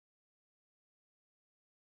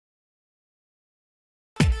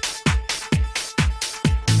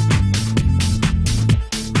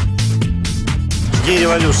gay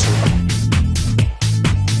revolution.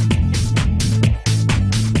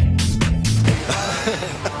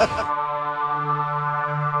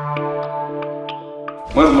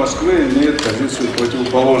 Мэр Москвы имеет позицию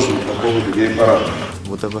противоположную по поводу гей-парада.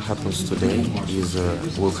 Whatever happens today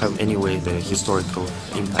will have anyway the historical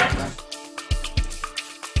impact.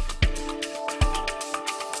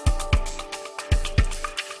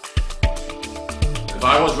 If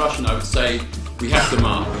I was Russian, I would say we have to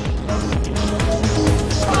march.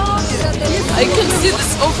 I can see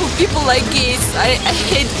this awful people like gays. I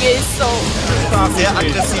hate gays so. Sehr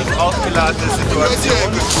aggressiv aufgeladene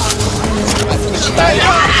Situation.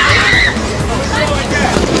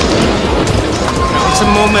 It's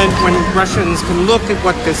a moment when Russians can look at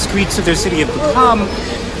what the streets of their city have become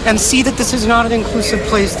and see that this is not an inclusive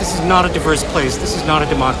place, this is not a diverse place, this is not a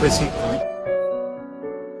democracy.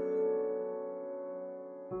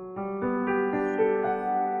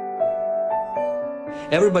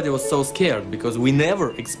 Everybody was so scared because we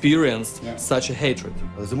never experienced such a hatred.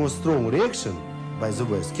 The most strong reaction by the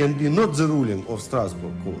West can be not the ruling of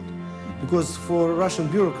Strasbourg Court, because for Russian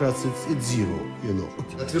bureaucrats it's zero, you know.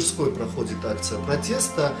 На Тверской проходит акция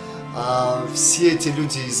протеста, а все эти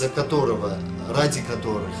люди, из-за которого, ради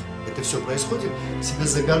которых это все происходит, себе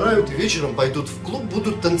загорают и вечером пойдут в клуб,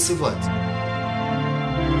 будут танцевать.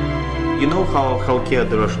 You know how care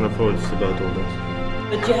the Russian authorities about all that?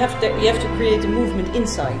 But you have to create a movement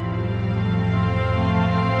inside.